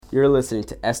You're listening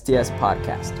to STS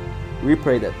Podcast. We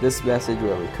pray that this message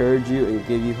will encourage you and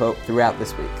give you hope throughout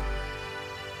this week.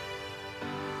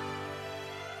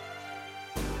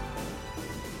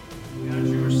 God,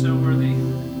 you are so worthy,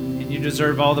 and you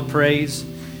deserve all the praise.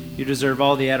 You deserve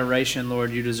all the adoration,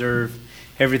 Lord. You deserve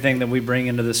everything that we bring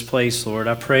into this place, Lord.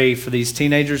 I pray for these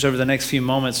teenagers over the next few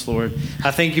moments, Lord.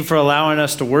 I thank you for allowing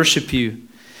us to worship you,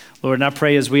 Lord. And I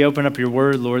pray as we open up your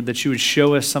word, Lord, that you would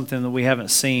show us something that we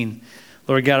haven't seen.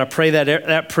 Lord God, I pray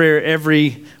that prayer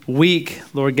every week,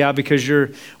 Lord God, because your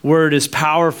word is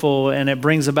powerful and it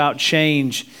brings about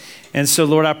change. And so,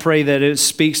 Lord, I pray that it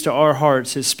speaks to our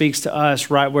hearts. It speaks to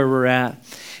us right where we're at.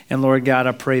 And Lord God,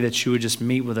 I pray that you would just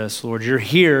meet with us, Lord. You're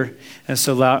here. And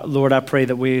so, Lord, I pray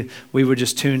that we would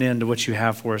just tune in to what you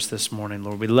have for us this morning,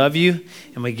 Lord. We love you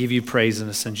and we give you praise in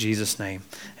us in Jesus' name.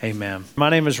 Amen. My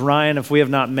name is Ryan. If we have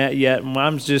not met yet,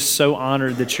 I'm just so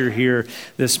honored that you're here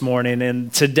this morning.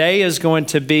 And today is going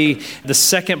to be the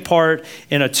second part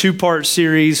in a two-part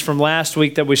series from last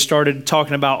week that we started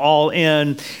talking about All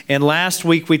In. And last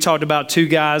week we talked about two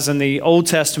guys in the Old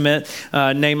Testament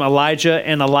named Elijah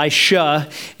and Elisha.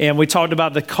 And we talked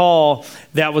about the call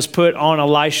that was put on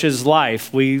Elisha's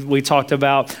life. We talked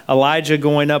about Elijah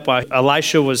going up while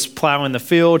Elisha was plowing the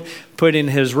field, putting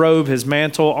his robe, his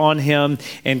mantle on him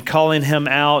and calling him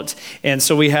out. And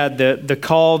so we had the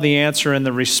call, the answer, and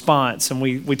the response. And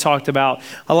we talked about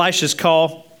Elisha's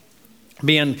call,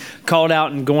 being called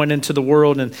out and going into the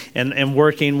world and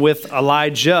working with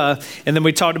Elijah. And then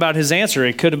we talked about his answer.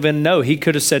 It could have been no. He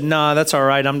could have said, nah, that's all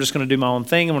right. I'm just going to do my own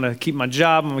thing. I'm going to keep my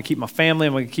job. I'm going to keep my family.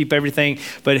 I'm going to keep everything.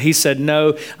 But he said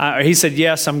no. He said,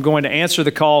 yes, I'm going to answer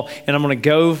the call and I'm going to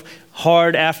go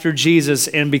hard after Jesus.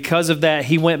 And because of that,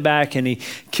 he went back and he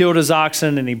killed his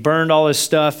oxen and he burned all his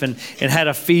stuff and had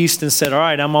a feast and said, all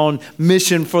right, I'm on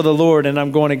mission for the Lord and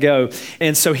I'm going to go.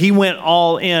 And so he went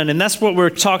all in. And that's what we're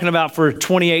talking about for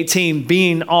 2018,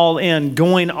 being all in,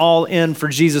 going all in for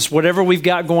Jesus. Whatever we've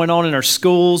got going on in our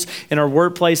schools, in our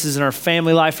workplaces, in our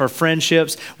family life, our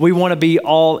friendships, we want to be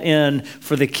all in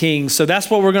for the King. So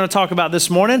that's what we're going to talk about this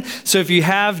morning. So if you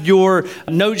have your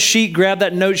note sheet, grab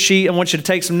that note sheet. I want you to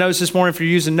take some notes this morning. If you're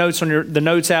using notes on the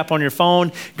Notes app on your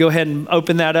phone, go ahead and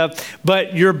open that up.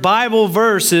 But your Bible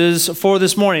verses for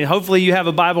this morning, hopefully you have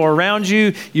a Bible around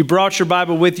you. You brought your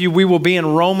Bible with you. We will be in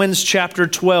Romans chapter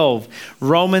 12.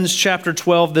 Romans chapter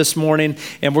 12 this morning,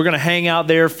 and we're going to hang out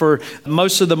there for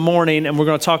most of the morning, and we're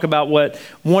going to talk about what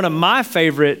one of my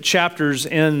favorite chapters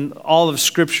in all of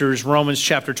Scripture is Romans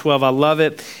chapter 12. I love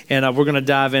it, and we're going to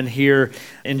dive in here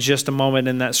in just a moment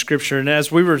in that Scripture. And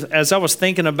as I was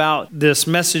thinking about this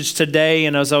message today,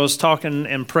 and as I was talking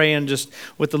and praying just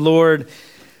with the Lord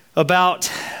about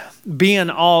being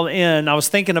all in, I was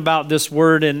thinking about this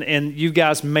word, and you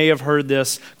guys may have heard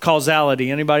this, causality.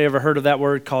 Anybody ever heard of that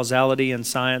word, causality, in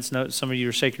science? No, some of you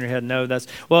are shaking your head. No,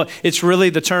 it's really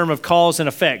the term of cause and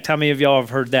effect. How many of y'all have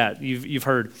heard that? You've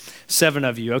heard. 7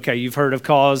 of you. Okay, you've heard of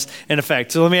cause and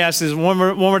effect. So let me ask this one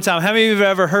more time. How many of you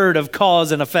have ever heard of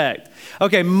cause and effect?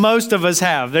 Okay, most of us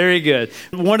have. Very good.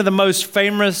 One of the most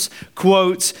famous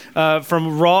quotes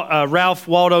from Ralph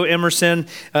Waldo Emerson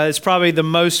is probably the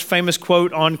most famous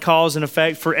quote on cause and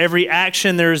effect. For every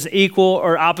action, there is equal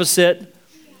or opposite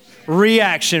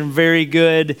reaction. Very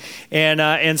good.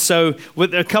 And so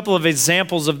with a couple of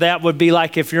examples of that would be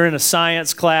like if you're in a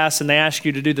science class and they ask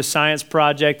you to do the science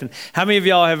project. And how many of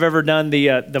y'all have ever done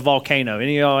the volcano?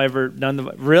 Any of y'all ever done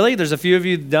really? There's a few of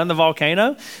you done the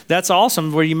volcano? That's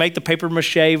awesome, where you make the paper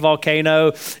mache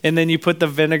volcano and then you put the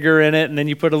vinegar in it and then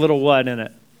you put a little what in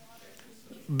it?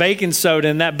 Baking soda,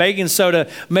 and that baking soda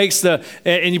makes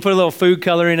and you put a little food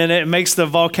coloring in it, it makes the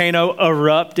volcano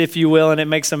erupt, if you will, and it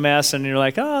makes a mess, and you're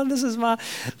like, oh, this is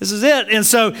it. And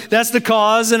so that's the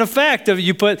cause and effect of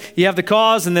you have the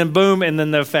cause and then boom, and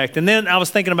then the effect. And then I was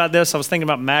thinking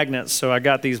about magnets. So I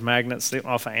got these magnets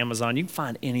off of Amazon. You can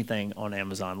find anything on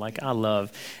Amazon. Like, I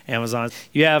love Amazon.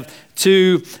 You have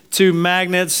two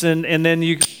magnets, and then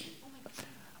you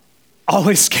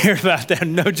always scared about that.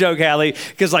 No joke, Hallie,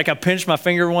 because I pinched my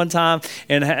finger one time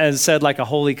and said a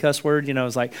holy cuss word, it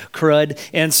was like crud.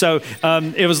 And so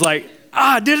it was like,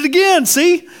 I did it again,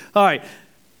 see? All right,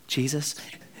 Jesus.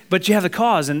 But you have the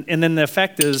cause, and then the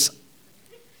effect is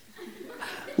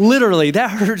literally, that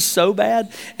hurts so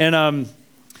bad. And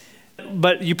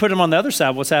but you put them on the other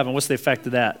side, what's happening? What's the effect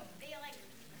of that?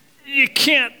 You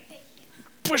can't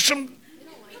push them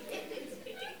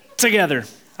together.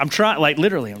 I'm trying,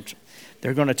 literally,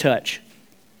 they're going to touch.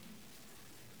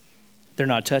 They're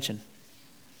not touching.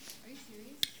 Are you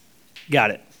serious? Got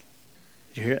it.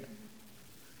 Did you hear it?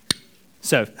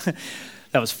 So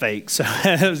That was fake. So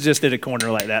it was just in a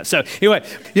corner like that. So anyway,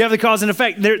 you have the cause and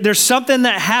effect. There's something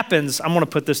that happens. I'm going to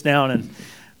put this down and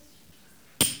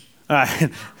all right.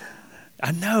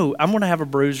 I know. I'm going to have a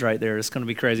bruise right there. It's going to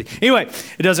be crazy. Anyway,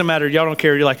 it doesn't matter. Y'all don't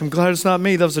care. You're like, I'm glad it's not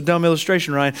me. That was a dumb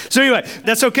illustration, Ryan. So anyway,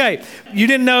 that's okay. You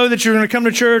didn't know that you're going to come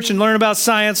to church and learn about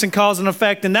science and cause and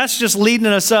effect. And that's just leading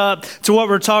us up to what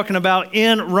we're talking about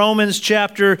in Romans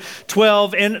chapter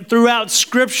 12 and throughout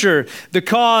Scripture, the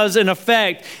cause and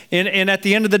effect. And at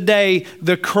the end of the day,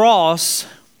 the cross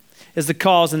is the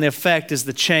cause and the effect is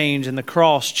the change, and the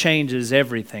cross changes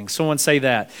everything. Someone say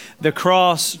that. The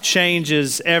cross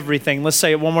changes everything. Let's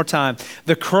say it one more time.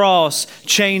 The cross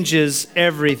changes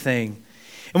everything.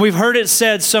 And we've heard it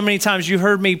said so many times. You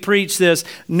heard me preach this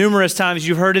numerous times.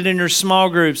 You've heard it in your small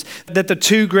groups that the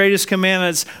two greatest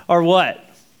commandments are what?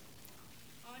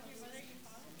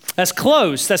 That's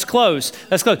close. That's close.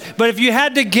 That's close. But if you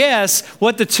had to guess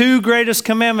what the two greatest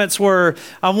commandments were,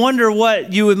 I wonder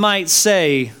what you might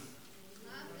say.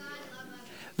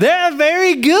 They're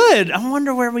very good. I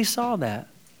wonder where we saw that.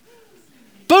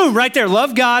 Boom, right there.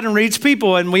 Love God and reach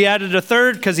people. And we added a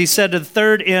third because he said the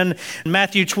third in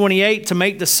Matthew 28 to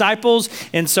make disciples.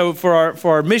 And so for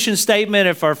our mission statement,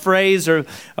 if our phrase or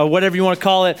whatever you want to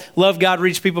call it, love God,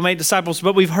 reach people, make disciples.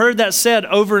 But we've heard that said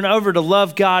over and over to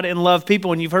love God and love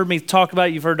people. And you've heard me talk about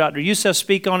it. You've heard Dr. Youssef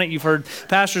speak on it. You've heard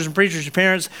pastors and preachers, your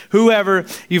parents, whoever.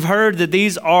 You've heard that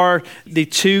these are the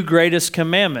two greatest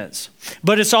commandments.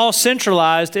 But it's all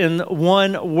centralized in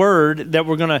one word that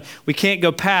we can't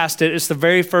go past it. It's the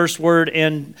very first word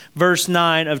in verse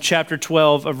 9 of chapter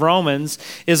 12 of Romans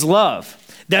is love.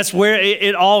 That's where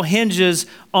it all hinges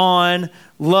on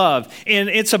love. And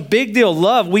it's a big deal.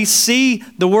 Love, we see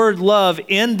the word love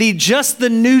in just the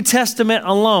New Testament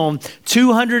alone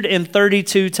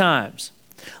 232 times.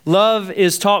 Love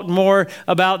is talked more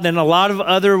about than a lot of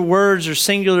other words or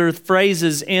singular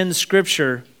phrases in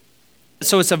Scripture.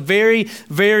 So it's a very,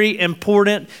 very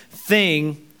important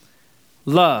thing,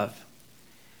 love.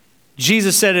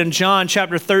 Jesus said in John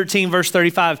chapter 13, verse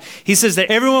 35, he says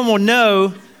that everyone will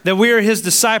know that we are his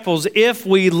disciples if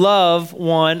we love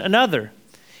one another.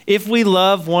 If we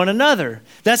love one another.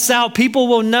 That's how people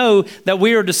will know that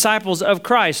we are disciples of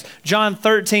Christ. John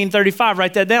 13, 35,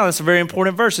 write that down. That's a very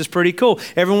important verse. It's pretty cool.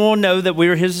 Everyone will know that we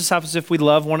are his disciples if we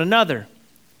love one another.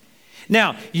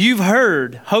 Now, you've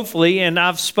heard, hopefully, and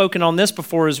I've spoken on this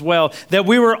before as well, that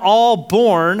we were all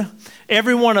born,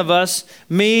 every one of us,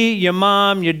 me, your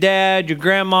mom, your dad, your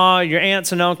grandma, your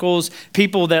aunts and uncles,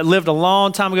 people that lived a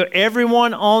long time ago,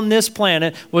 everyone on this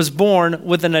planet was born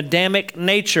with an Adamic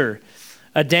nature.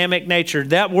 Adamic nature.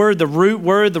 That word, the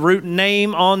root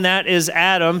name on that is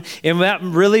Adam, and that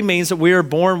really means that we are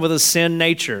born with a sin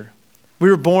nature. We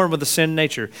were born with a sin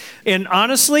nature. And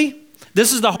honestly,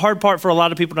 this is the hard part for a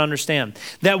lot of people to understand,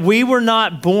 that we were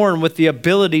not born with the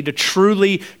ability to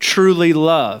truly, truly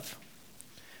love.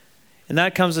 And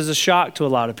that comes as a shock to a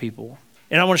lot of people.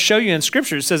 And I want to show you in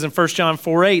Scripture, it says in 1 John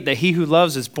 4:8 that he who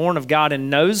loves is born of God and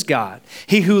knows God.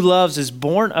 He who loves is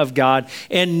born of God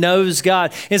and knows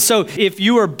God. And so if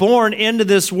you were born into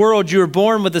this world, you were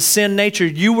born with a sin nature.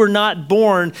 You were not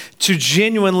born to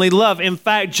genuinely love. In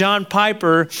fact, John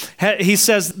Piper, he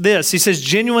says this. He says,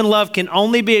 genuine love can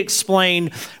only be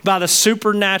explained by the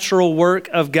supernatural work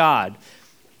of God.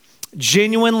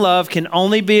 Genuine love can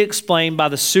only be explained by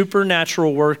the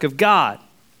supernatural work of God.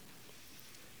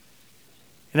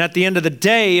 And at the end of the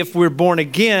day, if we're born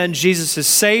again, Jesus has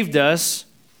saved us,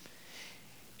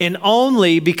 and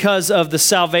only because of the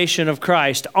salvation of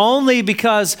Christ, only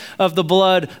because of the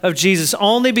blood of Jesus,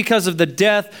 only because of the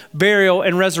death, burial,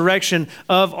 and resurrection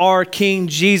of our King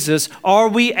Jesus, are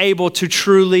we able to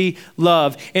truly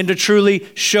love and to truly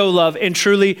show love and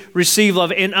truly receive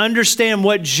love and understand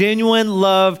what genuine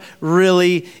love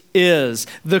really is.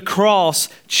 The cross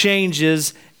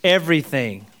changes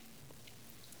everything.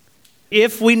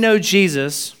 If we know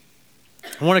Jesus,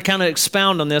 I want to kind of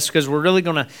expound on this because we're really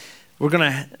going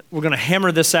to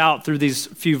hammer this out through these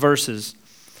few verses.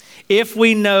 If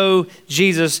we know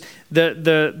Jesus,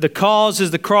 the cause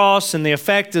is the cross and the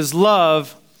effect is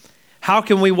love, how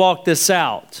can we walk this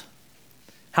out?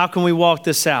 How can we walk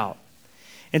this out?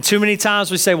 And too many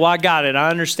times we say, well, I got it. I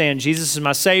understand. Jesus is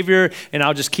my Savior, and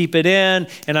I'll just keep it in.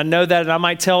 And I know that, and I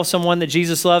might tell someone that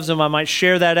Jesus loves them. I might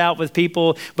share that out with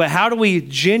people. But how do we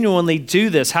genuinely do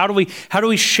this? How do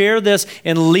we share this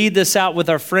and lead this out with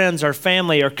our friends, our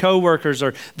family, our coworkers,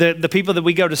 or the people that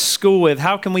we go to school with?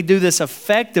 How can we do this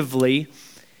effectively?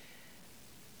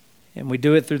 And we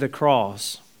do it through the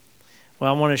cross.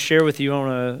 Well, I want to share with you, I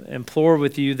want to implore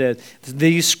with you that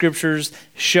these scriptures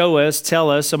show us,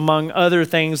 tell us, among other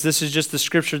things, this is just the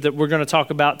scripture that we're going to talk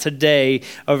about today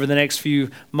over the next few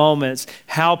moments,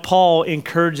 how Paul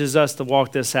encourages us to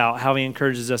walk this out, how he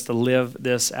encourages us to live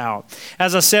this out.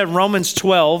 As I said, Romans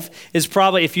 12 is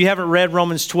probably, if you haven't read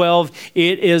Romans 12,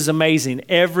 it is amazing.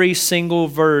 Every single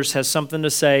verse has something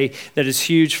to say that is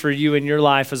huge for you in your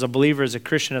life as a believer, as a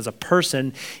Christian, as a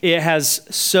person. It has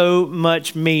so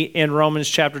much meat in Romans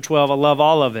chapter 12. I love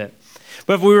all of it.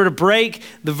 But if we were to break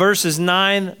the verses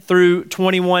 9 through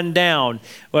 21 down,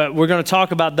 we're going to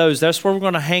talk about those. That's where we're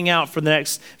going to hang out for the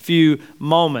next few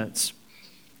moments.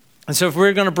 And so if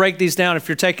we're going to break these down, if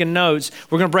you're taking notes,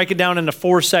 we're going to break it down into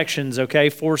 4 sections, okay?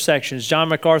 4 sections. John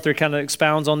MacArthur kind of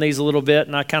expounds on these a little bit,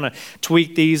 and I kind of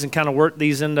tweak these and kind of work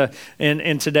these in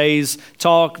today's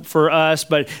talk for us.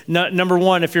 But number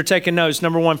one, if you're taking notes,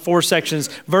 number one, 4 sections.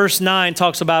 Verse 9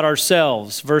 talks about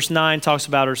ourselves. Verse 9 talks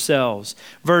about ourselves.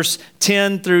 Verse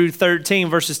 10 through 13,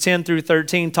 verses 10 through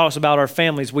 13 talks about our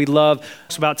families. We love,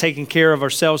 talks about taking care of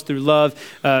ourselves through love.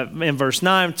 In verse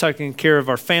 9, taking care of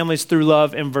our families through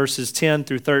love. In verses 10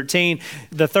 through 13.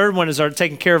 The third one is our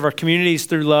taking care of our communities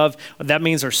through love. That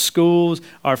means our schools,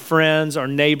 our friends, our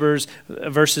neighbors,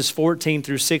 verses 14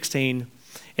 through 16.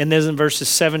 And then in verses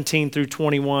 17 through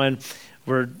 21,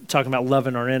 we're talking about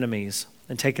loving our enemies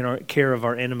and taking care of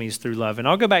our enemies through love. And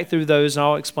I'll go back through those and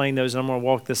I'll explain those, and I'm going to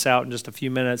walk this out in just a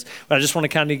few minutes. But I just want to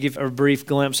kind of give a brief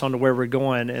glimpse onto where we're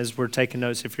going as we're taking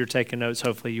notes. If you're taking notes,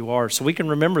 hopefully you are, so we can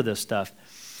remember this stuff.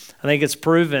 I think it's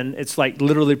proven, it's like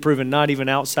literally proven, not even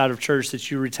outside of church,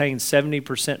 that you retain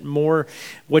 70% more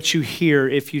what you hear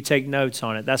if you take notes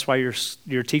on it. That's why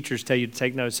your teachers tell you to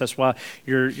take notes. That's why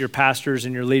your pastors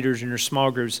and your leaders and your small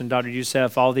groups and Dr.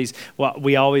 Youssef, all these, well,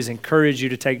 we always encourage you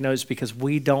to take notes because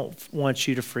we don't want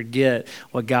you to forget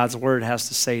what God's word has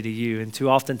to say to you. And too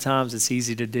oftentimes it's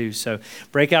easy to do. So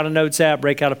break out a notes app,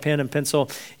 break out a pen and pencil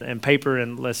and paper,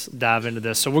 and let's dive into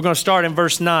this. So we're going to start in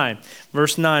verse 9.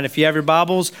 Verse 9, if you have your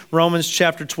Bibles, Romans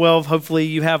chapter 12, hopefully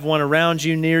you have one around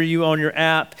you, near you on your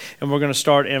app, and we're going to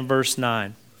start in verse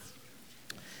 9.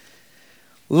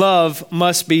 Love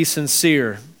must be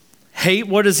sincere. Hate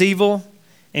what is evil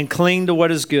and cling to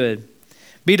what is good.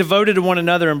 Be devoted to one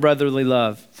another in brotherly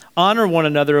love. Honor one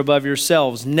another above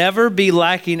yourselves. Never be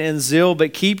lacking in zeal,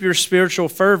 but keep your spiritual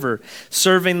fervor,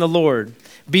 serving the Lord.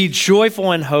 Be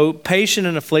joyful in hope, patient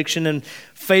in affliction, and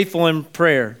faithful in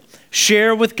prayer.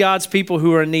 Share with God's people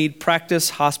who are in need. Practice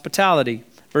hospitality.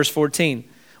 Verse 14.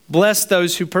 Bless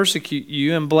those who persecute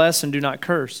you, and bless and do not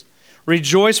curse.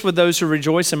 Rejoice with those who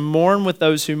rejoice, and mourn with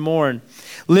those who mourn.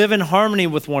 Live in harmony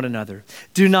with one another.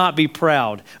 Do not be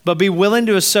proud, but be willing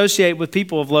to associate with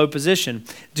people of low position.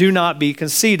 Do not be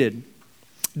conceited.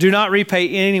 Do not repay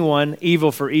anyone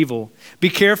evil for evil. Be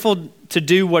careful to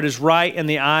do what is right in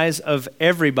the eyes of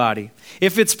everybody.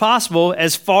 If it's possible,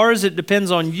 as far as it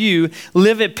depends on you,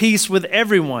 live at peace with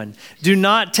everyone. Do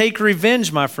not take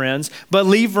revenge, my friends, but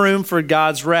leave room for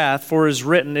God's wrath, for it is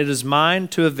written, it is mine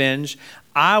to avenge.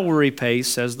 I will repay,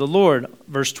 says the Lord.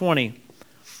 Verse 20.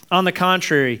 On the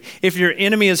contrary, if your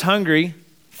enemy is hungry,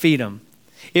 feed him.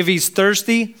 If he's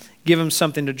thirsty, give him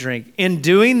something to drink. In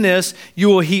doing this, you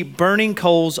will heap burning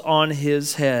coals on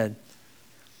his head.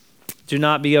 Do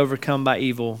not be overcome by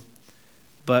evil,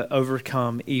 but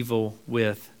overcome evil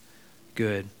with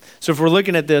good. So if we're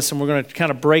looking at this and we're going to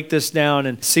kind of break this down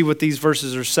and see what these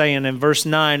verses are saying, in verse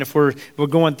 9, if we're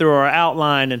going through our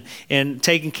outline and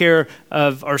taking care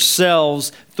of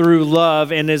ourselves through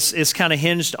love, and it's kind of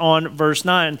hinged on verse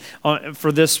 9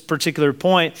 for this particular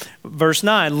point. Verse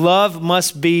 9, love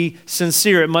must be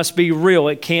sincere. It must be real.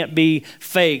 It can't be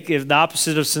fake. If the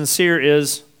opposite of sincere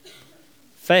is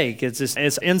fake. It's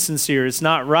insincere. It's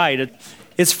not right.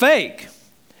 It's fake.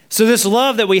 So this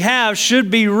love that we have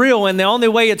should be real, and the only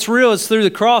way it's real is through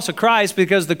the cross of Christ,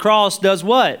 because the cross does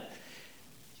what?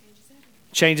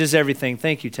 Changes everything.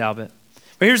 Thank you, Talbot.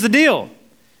 But here's the deal.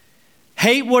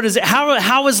 Hate what is it?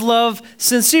 How is love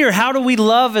sincere? How do we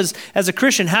love as a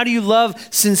Christian? How do you love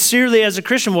sincerely as a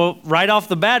Christian? Well, right off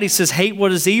the bat, he says, hate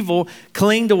what is evil,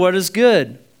 cling to what is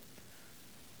good.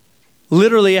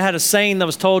 Literally, I had a saying that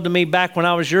was told to me back when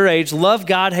I was your age: love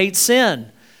God, hate sin.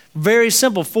 Very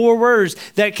simple, 4 words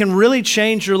that can really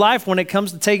change your life when it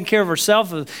comes to taking care of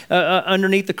ourselves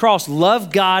underneath the cross.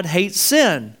 Love God, hate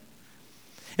sin.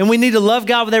 And we need to love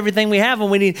God with everything we have,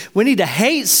 and we need to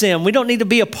hate sin. We don't need to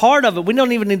be a part of it. We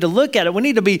don't even need to look at it. We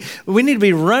need to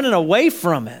be running away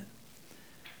from it.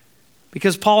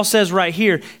 Because Paul says right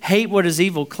here, hate what is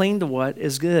evil, cling to what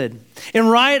is good. And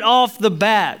right off the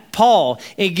bat, Paul,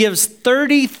 it gives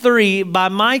 33, by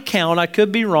my count, I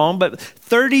could be wrong, but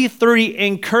 33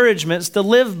 encouragements to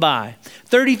live by.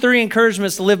 33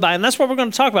 encouragements to live by. And that's what we're going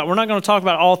to talk about. We're not going to talk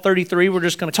about all 33. We're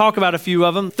just going to talk about a few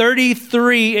of them.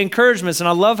 33 encouragements. And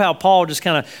I love how Paul just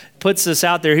kind of puts this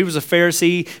out there. He was a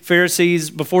Pharisee. Pharisees,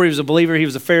 before he was a believer, he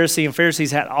was a Pharisee. And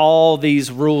Pharisees had all these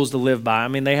rules to live by. I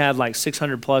mean, they had like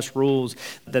 600 plus rules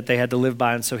that they had to live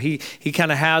by. And so he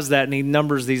kind of has that, and he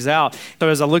numbers these out. So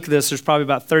as I look at this, there's probably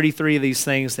about 33 of these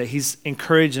things that he's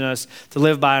encouraging us to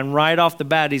live by. And right off the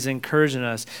bat, he's encouraging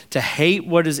us to hate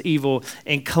what is evil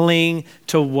and cling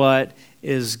to what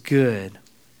is good.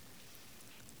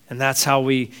 And that's how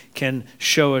we can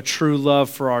show a true love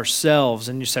for ourselves.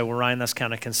 And you say, well, Ryan, that's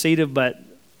kind of conceited, but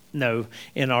no,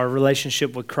 in our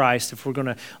relationship with Christ, if we're going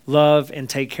to love and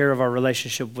take care of our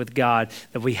relationship with God,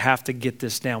 that we have to get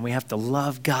this down. We have to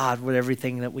love God with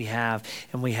everything that we have,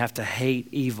 and we have to hate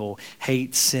evil,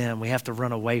 hate sin. We have to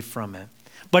run away from it.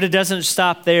 But it doesn't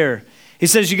stop there. He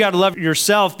says you got to love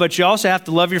yourself, but you also have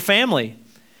to love your family.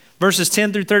 Verses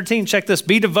 10 through 13, check this.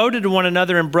 Be devoted to one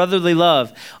another in brotherly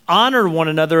love. Honor one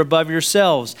another above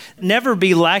yourselves. Never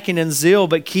be lacking in zeal,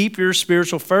 but keep your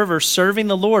spiritual fervor serving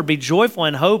the Lord. Be joyful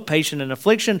in hope, patient in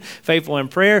affliction, faithful in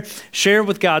prayer. Share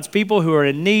with God's people who are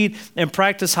in need, and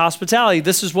practice hospitality.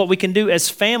 This is what we can do as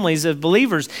families, as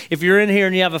believers. If you're in here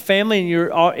and you have a family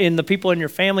and the people in your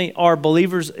family are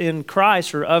believers in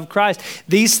Christ or of Christ,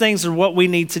 these things are what we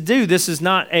need to do. This is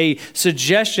not a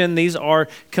suggestion. These are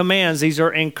commands. These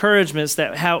are encouragements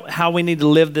that how we need to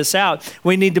live this out.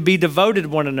 We need to be devoted to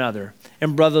one another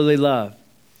in brotherly love.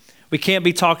 We can't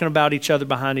be talking about each other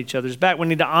behind each other's back. We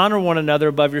need to honor one another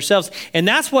above yourselves. And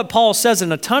that's what Paul says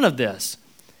in a ton of this.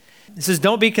 He says,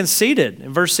 don't be conceited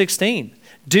in verse 16.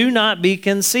 Do not be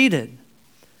conceited.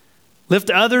 Lift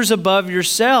others above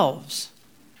yourselves.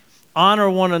 Honor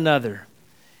one another.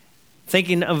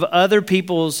 Thinking of other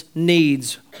people's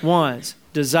needs, wants,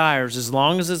 desires, as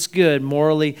long as it's good,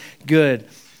 morally good.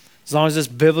 As long as it's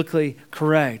biblically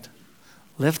correct,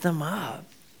 lift them up.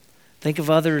 Think of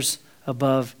others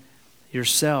above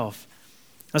yourself.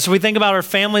 And so we think about our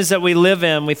families that we live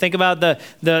in. We think about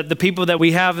the people that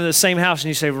we have in the same house. And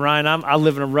you say, Ryan, I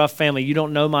live in a rough family. You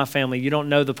don't know my family. You don't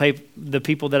know the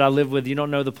people that I live with. You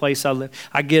don't know the place I live.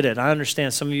 I get it. I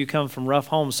understand. Some of you come from rough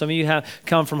homes. Some of you have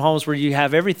come from homes where you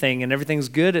have everything and everything's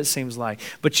good, it seems like.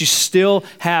 But you still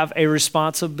have a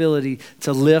responsibility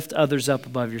to lift others up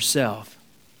above yourself.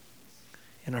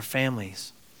 In our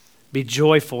families, be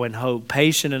joyful in hope,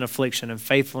 patient in affliction, and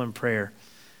faithful in prayer.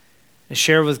 And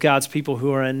share with God's people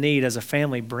who are in need as a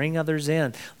family. Bring others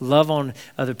in. Love on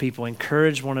other people.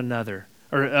 Encourage one another,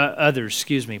 or others,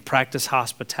 Practice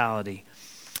hospitality.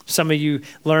 Some of you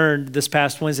learned this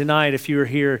past Wednesday night, if you were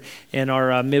here in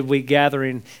our midweek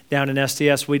gathering down in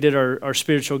SDS, we did our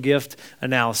spiritual gift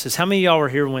analysis. How many of y'all were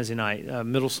here Wednesday night?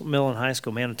 Middle and high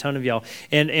school, man, a ton of y'all.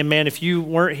 And man, if you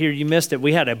weren't here, you missed it.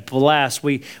 We had a blast.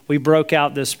 We broke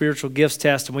out the spiritual gifts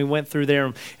test, and we went through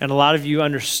there, and a lot of you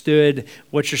understood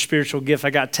what's your spiritual gift.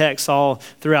 I got texts all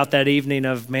throughout that evening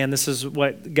of, man, this is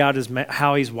what God is,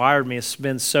 how he's wired me. It's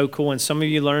been so cool. And some of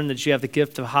you learned that you have the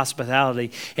gift of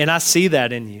hospitality, and I see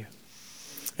that in you.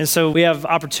 And so we have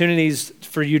opportunities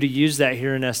for you to use that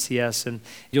here in STS, and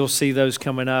you'll see those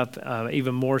coming up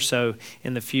even more so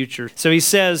in the future. So he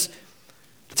says,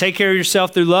 take care of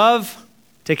yourself through love,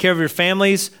 take care of your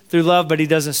families through love, but he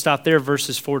doesn't stop there.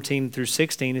 Verses 14 through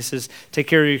 16, he says, take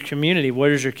care of your community.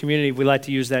 What is your community? We like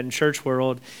to use that in church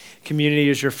world. Community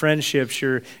is your friendships,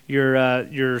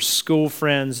 your school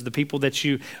friends, the people that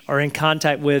you are in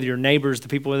contact with, your neighbors, the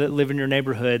people that live in your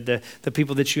neighborhood, the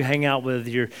people that you hang out with,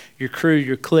 your crew,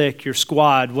 your clique, your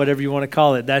squad, whatever you want to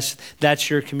call it. That's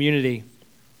your community.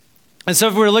 And so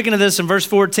if we're looking at this in verse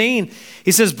 14,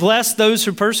 he says, bless those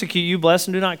who persecute you, bless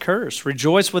and do not curse.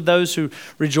 Rejoice with those who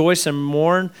rejoice and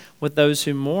mourn with those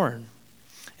who mourn.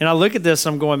 And I look at this,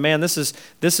 I'm going, man, this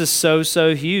is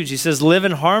so huge. He says, live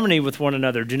in harmony with one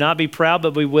another. Do not be proud,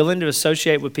 but be willing to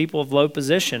associate with people of low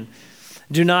position.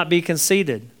 Do not be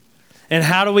conceited. And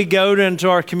how do we go into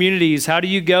our communities? How do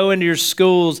you go into your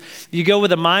schools? You go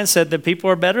with a mindset that people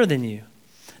are better than you.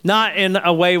 Not in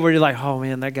a way where you're like, oh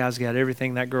man, that guy's got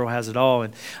everything, that girl has it all,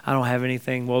 and I don't have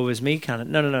anything, woe is me kind of.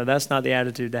 No, that's not the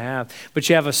attitude to have. But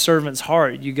you have a servant's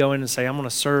heart. You go in and say, I'm going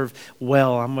to serve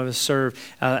well. I'm going to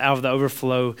serve out of the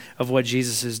overflow of what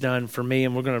Jesus has done for me,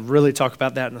 and we're going to really talk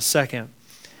about that in a second.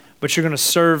 But you're going to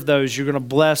serve those. You're going to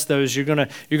bless those. You're going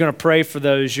to pray for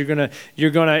those. You're going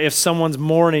to. If someone's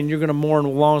mourning, you're going to mourn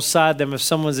alongside them. If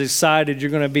someone's excited, you're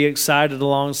going to be excited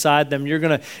alongside them. You're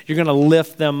going to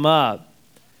lift them up.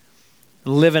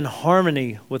 Live in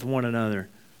harmony with one another.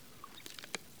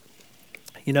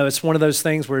 You know, it's one of those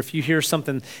things where if you hear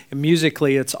something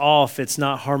musically, it's off, it's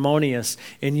not harmonious,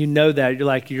 and you know that,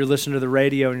 you're listening to the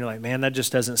radio and you're like, man, that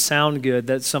just doesn't sound good.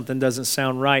 That something doesn't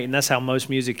sound right. And that's how most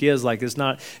music is. Like,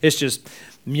 it's just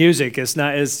music. It's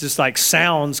just like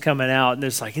sounds coming out, and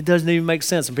it's like, it doesn't even make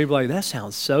sense. And people are like, that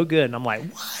sounds so good. And I'm like,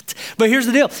 what? But here's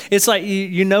the deal. It's like,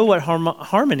 you know what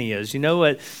harmony is. You know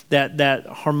what that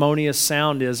harmonious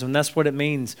sound is, and that's what it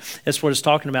means. That's what it's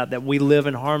talking about, that we live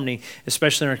in harmony,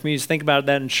 especially in our communities. Think about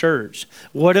that in church.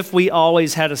 What if we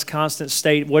always had a constant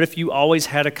state? What if you always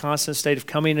had a constant state of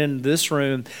coming in this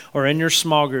room or in your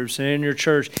small groups and in your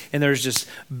church, and there's just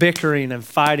bickering and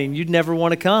fighting? You'd never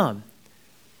want to come.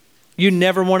 You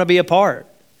never want to be a part.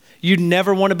 You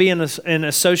never want to be in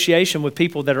association with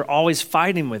people that are always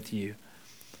fighting with you.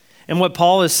 And what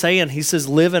Paul is saying, he says,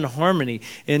 live in harmony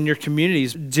in your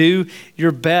communities. Do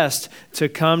your best to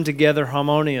come together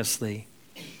harmoniously.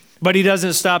 But he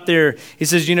doesn't stop there. He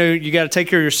says, you got to take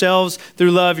care of yourselves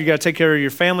through love. You got to take care of your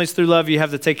families through love. You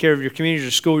have to take care of your community, your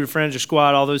school, your friends, your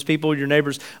squad, all those people, your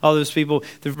neighbors, all those people,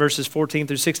 through verses 14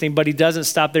 through 16. But he doesn't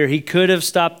stop there. He could have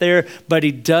stopped there, but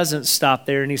he doesn't stop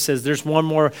there. And he says, there's one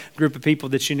more group of people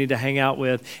that you need to hang out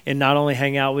with. And not only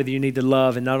hang out with, you need to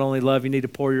love. And not only love, you need to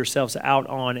pour yourselves out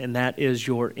on, and that is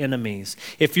your enemies.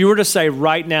 If you were to say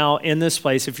right now in this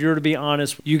place, if you were to be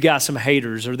honest, you got some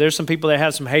haters, or there's some people that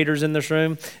have some haters in this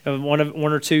room, one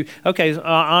or two. Okay,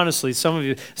 honestly, some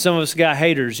of us got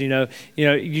haters. You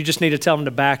just need to tell them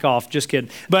to back off. Just kidding.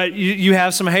 But you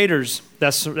have some haters.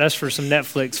 That's for some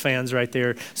Netflix fans right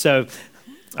there. So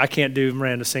I can't do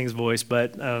Miranda Sings voice,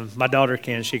 but my daughter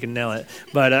can. She can nail it.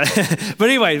 But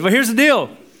anyway, here's the deal.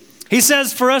 He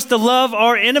says for us to love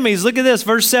our enemies. Look at this,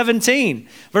 verse 17.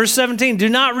 Verse 17, do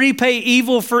not repay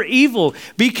evil for evil.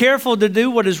 Be careful to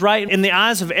do what is right in the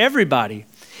eyes of everybody.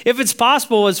 If it's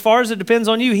possible, as far as it depends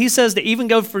on you, he says to even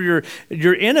go for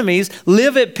your enemies,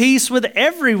 live at peace with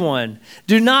everyone.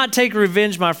 Do not take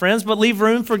revenge, my friends, but leave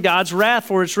room for God's wrath,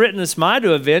 for it's written, it's mine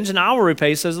to avenge, and I will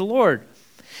repay, says the Lord.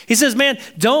 He says, man,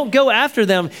 don't go after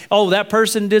them. Oh, that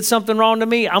person did something wrong to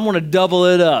me. I'm going to double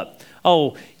it up.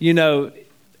 Oh,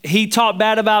 he talked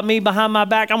bad about me behind my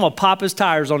back. I'm going to pop his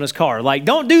tires on his car. Like,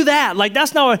 don't do that. Like,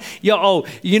 that's not,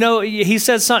 he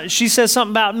said something, she said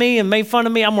something about me and made fun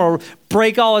of me. I'm going to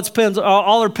break all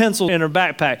her pencils in her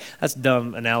backpack. That's a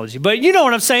dumb analogy. But you know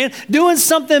what I'm saying? Doing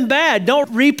something bad. Don't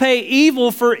repay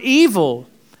evil for evil.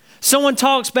 Someone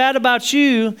talks bad about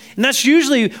you, and that's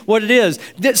usually what it is.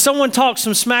 That someone talks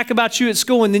some smack about you at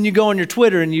school, and then you go on your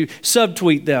Twitter and you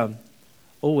subtweet them.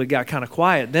 Oh, it got kind of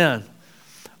quiet then.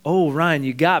 Oh, Ryan,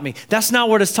 you got me. That's not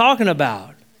what it's talking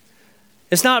about.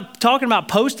 It's not talking about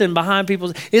posting behind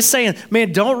people's. It's saying,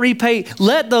 man, don't repay.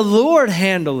 Let the Lord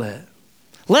handle it.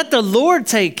 Let the Lord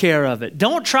take care of it.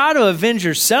 Don't try to avenge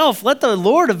yourself. Let the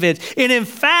Lord avenge. And in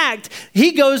fact,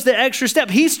 he goes the extra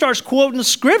step. He starts quoting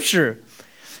scripture.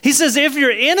 He says, if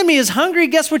your enemy is hungry,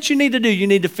 guess what you need to do? You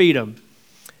need to feed him.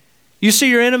 You see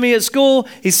your enemy at school,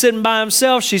 he's sitting by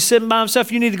himself, she's sitting by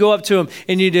himself, you need to go up to him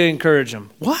and you need to encourage him.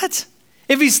 What?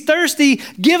 If he's thirsty,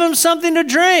 give him something to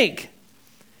drink.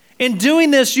 In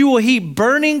doing this, you will heap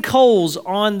burning coals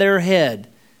on their head.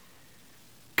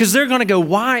 Because they're going to go,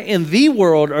 why in the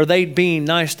world are they being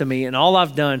nice to me? And all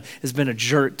I've done has been a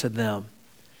jerk to them.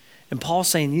 And Paul's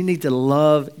saying you need to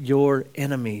love your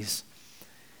enemies.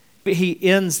 He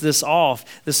ends this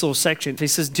off, this little section. He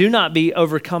says, do not be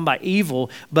overcome by evil,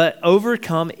 but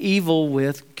overcome evil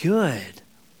with good.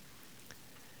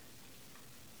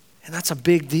 And that's a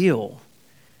big deal.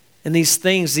 And these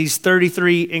things, these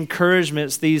 33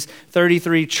 encouragements, these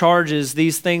 33 charges,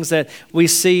 these things that we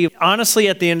see, honestly,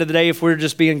 at the end of the day, if we're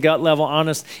just being gut level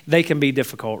honest, they can be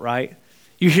difficult, right?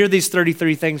 You hear these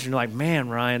 33 things and you're like, man,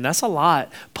 Ryan, that's a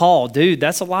lot. Paul, dude,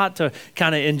 that's a lot to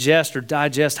kind of ingest or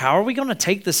digest. How are we going to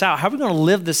take this out? How are we going to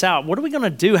live this out? What are we going to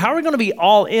do? How are we going to be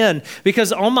all in?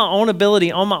 Because on my own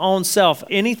ability, on my own self,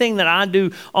 anything that I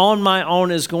do on my own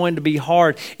is going to be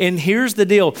hard. And here's the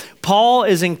deal. Paul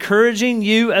is encouraging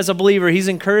you as a believer. He's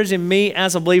encouraging me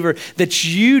as a believer that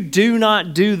you do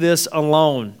not do this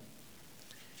alone.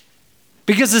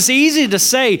 Because it's easy to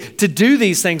say, to do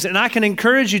these things. And I can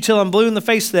encourage you till I'm blue in the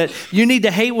face that you need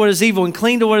to hate what is evil and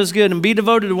cling to what is good and be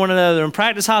devoted to one another and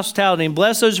practice hospitality and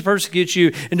bless those who persecute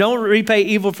you and don't repay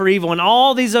evil for evil and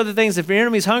all these other things. If your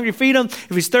enemy's hungry, feed him. If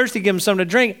he's thirsty, give him something to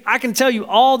drink. I can tell you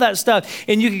all that stuff.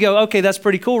 And you could go, okay, that's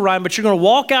pretty cool, Ryan. But you're going to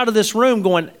walk out of this room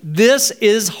going, this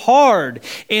is hard.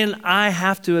 And I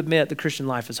have to admit the Christian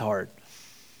life is hard.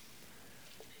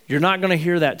 You're not going to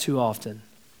hear that too often.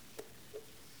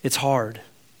 It's hard.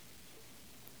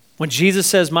 When Jesus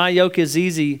says, my yoke is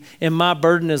easy and my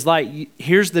burden is light,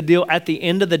 here's the deal. At the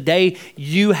end of the day,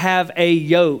 you have a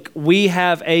yoke. We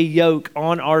have a yoke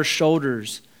on our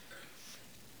shoulders.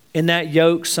 And that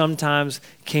yoke sometimes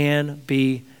can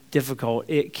be difficult.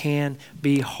 It can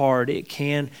be hard. It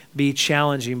can be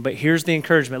challenging. But here's the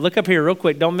encouragement. Look up here real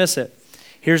quick. Don't miss it.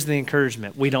 Here's the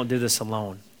encouragement. We don't do this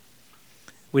alone.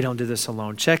 We don't do this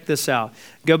alone. Check this out.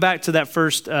 Go back to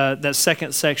that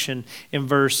second section in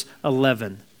verse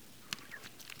 11.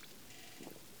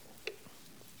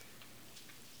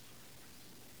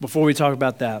 Before we talk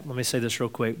about that, let me say this real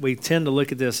quick. We tend to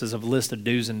look at this as a list of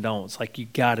do's and don'ts. Like, you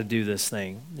got to do this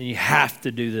thing. And you have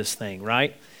to do this thing,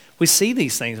 right? We see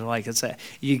these things and we're like,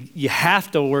 you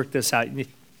have to work this out.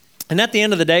 And at the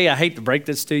end of the day, I hate to break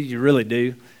this to you, you really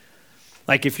do.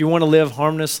 Like, if you want to live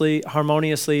harmoniously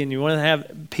and you want to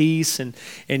have peace and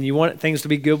you want things to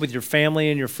be good with your family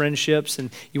and your friendships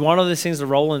and you want all these things to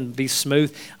roll and be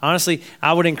smooth, honestly,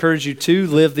 I would encourage you to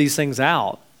live these things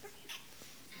out.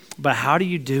 But how do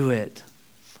you do it?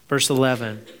 Verse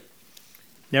 11,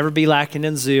 never be lacking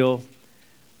in zeal,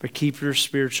 but keep your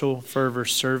spiritual fervor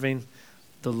serving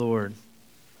the Lord.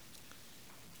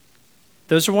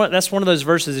 That's one of those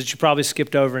verses that you probably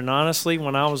skipped over. And honestly,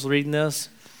 when I was reading this,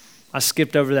 I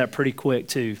skipped over that pretty quick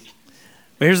too.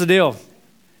 But here's the deal.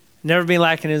 Never be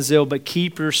lacking in zeal, but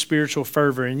keep your spiritual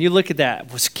fervor. And you look at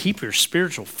that. What's keep your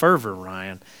spiritual fervor,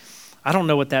 Ryan? I don't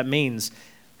know what that means.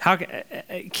 How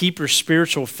keep your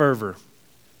spiritual fervor?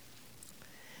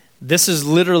 This is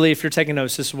literally, if you're taking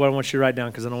notes, this is what I want you to write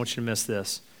down because I don't want you to miss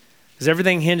this. Because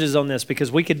everything hinges on this,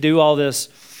 because we could do all this.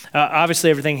 Obviously,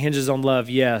 everything hinges on love,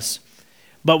 yes.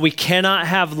 But we cannot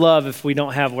have love if we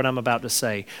don't have what I'm about to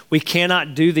say. We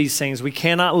cannot do these things. We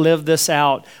cannot live this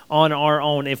out on our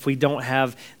own if we don't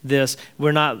have this.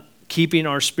 We're not keeping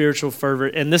our spiritual fervor.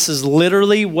 And this is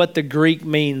literally what the Greek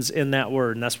means in that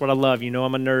word. And that's what I love. You know,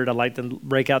 I'm a nerd. I like to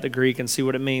break out the Greek and see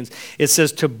what it means. It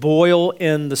says to boil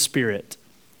in the Spirit.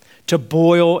 To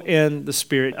boil in the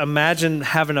Spirit. Imagine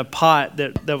having a pot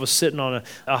that was sitting on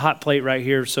a hot plate right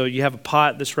here. So you have a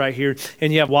pot that's right here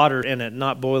and you have water in it,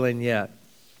 not boiling yet.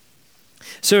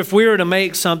 So if we were to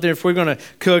make something, if we're going to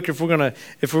cook, if we're going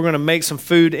to make some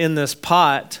food in this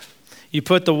pot, you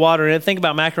put the water in it. Think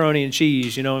about macaroni and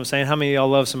cheese. You know what I'm saying? How many of y'all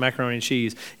love some macaroni and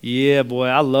cheese? Yeah, boy,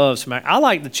 I love some I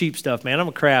like the cheap stuff, man. I'm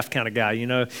a Kraft kind of guy, you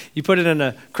know. You put it in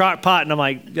a crock pot, and I'm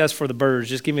like, that's for the birds.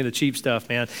 Just give me the cheap stuff,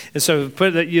 man. And so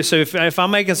if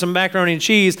I'm making some macaroni and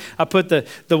cheese, I put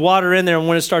the water in there, and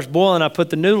when it starts boiling, I put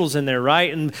the noodles in there,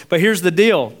 right? But here's the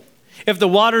deal. If the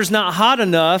water's not hot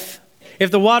enough,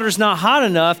 nothing's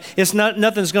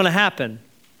going to happen.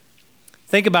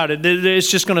 Think about it. It's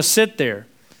just going to sit there.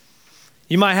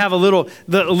 You might have a little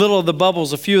of the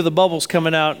bubbles, a few of the bubbles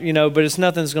coming out, you know, but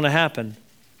nothing's going to happen.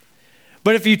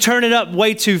 But if you turn it up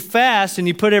way too fast and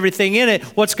you put everything in it,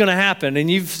 what's going to happen?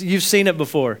 And you've seen it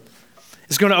before.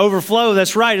 It's going to overflow.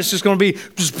 That's right. It's just going to be,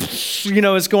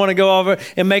 it's going to go over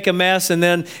and make a mess. And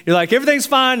then you're like, everything's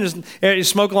fine. Your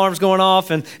smoke alarm's going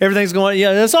off and everything's going,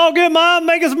 yeah, it's all good, Mom.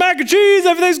 Make us mac and cheese.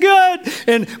 Everything's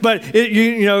good. But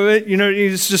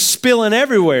it's just spilling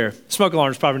everywhere. Smoke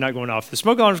alarm's probably not going off. The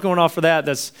smoke alarm's going off for that.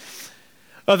 That's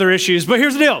other issues. But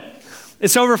here's the deal.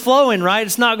 It's overflowing, right?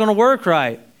 It's not going to work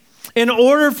right. In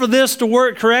order for this to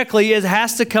work correctly, it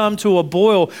has to come to a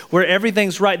boil where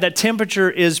everything's right. That temperature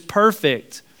is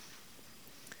perfect.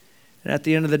 And at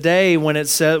the end of the day,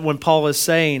 when Paul is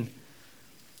saying,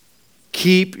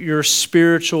 keep your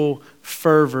spiritual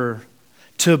fervor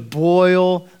to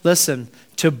boil, listen,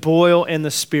 to boil in the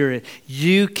Spirit.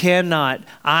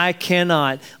 I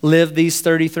cannot live these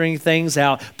 33 things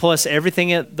out, plus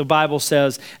everything the Bible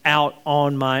says, out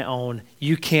on my own.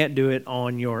 You can't do it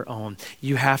on your own.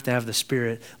 You have to have the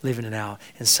Spirit living it out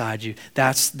inside you.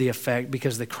 That's the effect,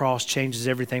 because the cross changes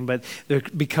everything. But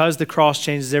because the cross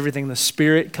changes everything, the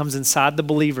Spirit comes inside the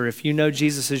believer. If you know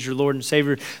Jesus as your Lord and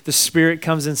Savior, the Spirit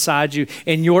comes inside you,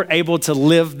 and you're able to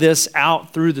live this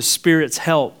out through the Spirit's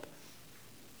help.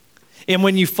 And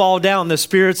when you fall down, the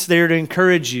Spirit's there to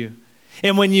encourage you.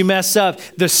 And when you mess up,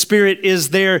 the Spirit is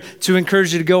there to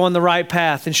encourage you to go on the right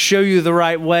path and show you the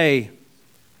right way.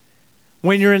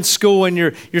 When you're in school and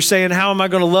you're saying, how am I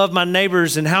going to love my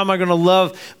neighbors and how am I going to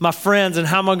love my friends and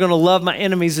how am I going to love my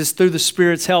enemies, is through the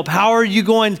Spirit's help. How are you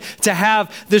going to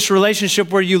have this relationship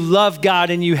where you love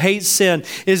God and you hate sin?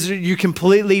 Is you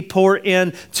completely pour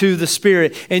into the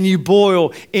Spirit and you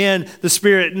boil in the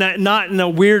Spirit. Not in a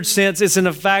weird sense. It's in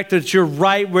the fact that you're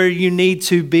right where you need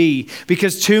to be.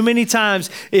 Because too many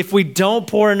times, if we don't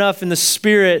pour enough in the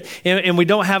Spirit and we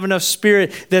don't have enough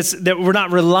Spirit, that we're not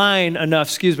relying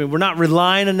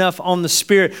enough on the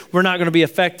Spirit, we're not going to be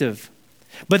effective.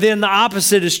 But then the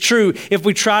opposite is true. If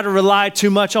we try to rely too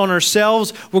much on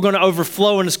ourselves, we're going to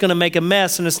overflow and it's going to make a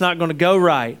mess and it's not going to go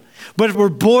right. But if we're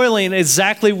boiling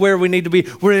exactly where we need to be,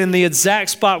 we're in the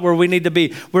exact spot where we need to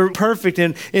be, we're perfect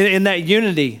in that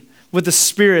unity with the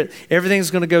Spirit,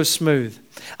 everything's going to go smooth.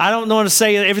 I don't want to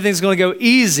say everything's going to go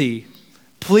easy.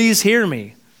 Please hear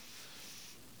me.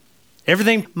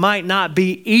 Everything might not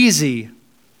be easy,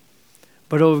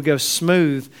 but it will go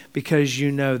smooth because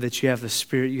you know that you have the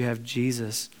Spirit, you have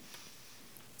Jesus.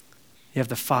 You have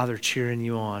the Father cheering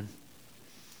you on.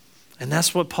 And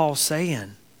that's what Paul's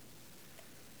saying.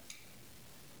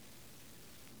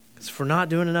 Because if we're not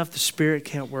doing enough, the Spirit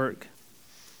can't work.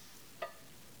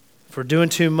 If we're doing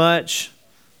too much,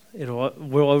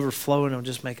 we'll overflow and it'll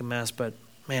just make a mess. But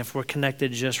man, if we're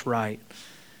connected just right,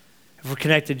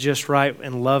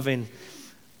 and loving,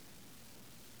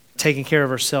 taking care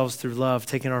of ourselves through love,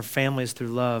 taking our families through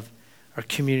love, our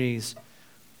communities,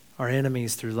 our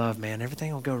enemies through love, man,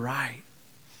 everything will go right.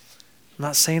 I'm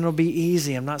not saying it'll be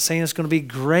easy. I'm not saying it's going to be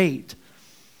great.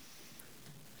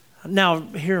 Now,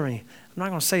 hear me. I'm not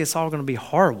going to say it's all going to be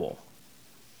horrible.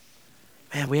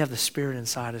 Man, we have the Spirit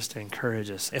inside us to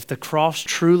encourage us. If the cross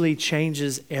truly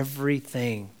changes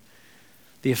everything,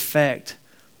 the effect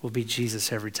will be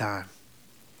Jesus every time.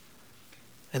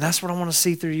 And that's what I want to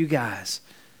see through you guys.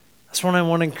 That's what I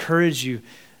want to encourage you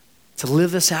to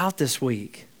live this out this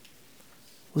week.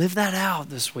 Live that out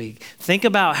this week. Think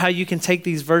about how you can take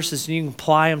these verses and you can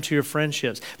apply them to your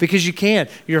friendships. Because you can,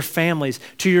 your families,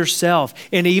 to yourself,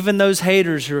 and even those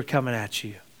haters who are coming at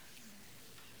you.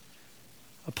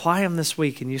 Apply them this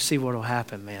week and you see what will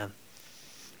happen, man.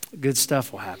 Good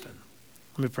stuff will happen.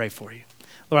 Let me pray for you.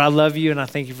 Lord, I love you and I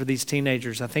thank you for these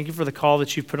teenagers. I thank you for the call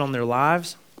that you've put on their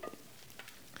lives.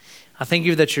 I thank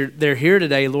you that they're here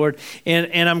today, Lord.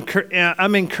 And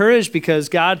I'm encouraged because,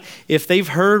 God, if they've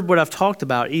heard what I've talked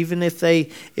about, even if they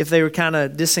were kind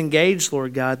of disengaged,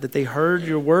 Lord God, that they heard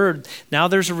your word, now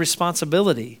there's a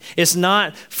responsibility. It's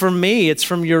not from me, it's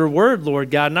from your word, Lord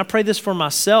God. And I pray this for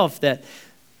myself, that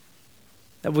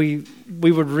we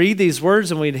would read these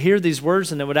words and we'd hear these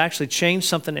words and it would actually change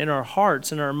something in our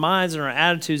hearts and our minds and our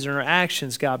attitudes and our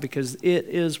actions, God, because it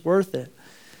is worth it.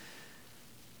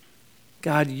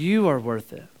 God, you are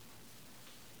worth it.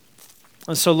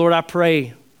 And so, Lord, I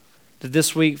pray that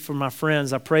this week for my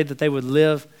friends, I pray that they would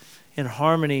live in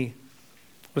harmony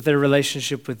with their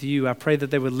relationship with you. I pray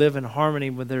that they would live in harmony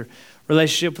with their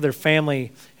relationship with their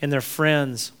family and their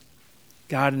friends,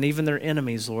 God, and even their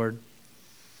enemies, Lord.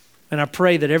 And I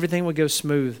pray that everything would go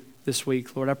smooth this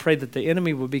week, Lord. I pray that the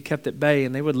enemy would be kept at bay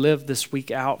and they would live this week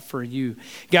out for you.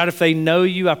 God, if they know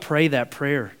you, I pray that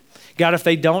prayer. God, if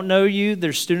they don't know you,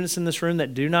 there's students in this room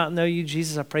that do not know you.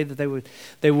 Jesus, I pray that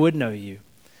they would know you.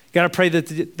 God, I pray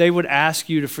that they would ask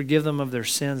you to forgive them of their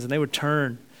sins and they would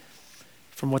turn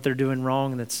from what they're doing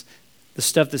wrong and that's the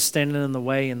stuff that's standing in the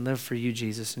way and live for you,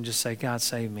 Jesus, and just say, God,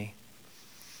 save me.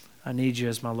 I need you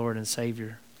as my Lord and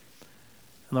Savior.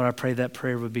 And Lord, I pray that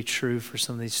prayer would be true for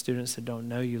some of these students that don't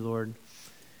know you, Lord,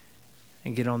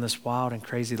 and get on this wild and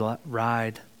crazy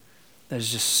ride that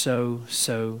is just so,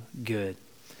 so good.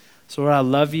 So Lord, I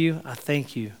love you. I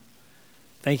thank you.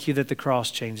 Thank you that the cross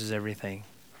changes everything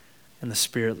and the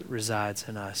Spirit resides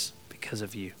in us because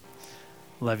of you.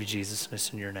 I love you, Jesus, and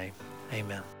it's in your name.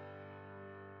 Amen.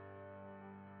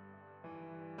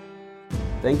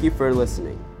 Thank you for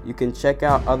listening. You can check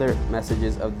out other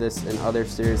messages of this and other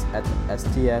series at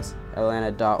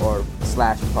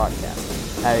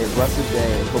stsatlanta.org/podcast. Have a blessed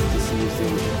day and hope to see you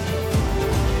soon.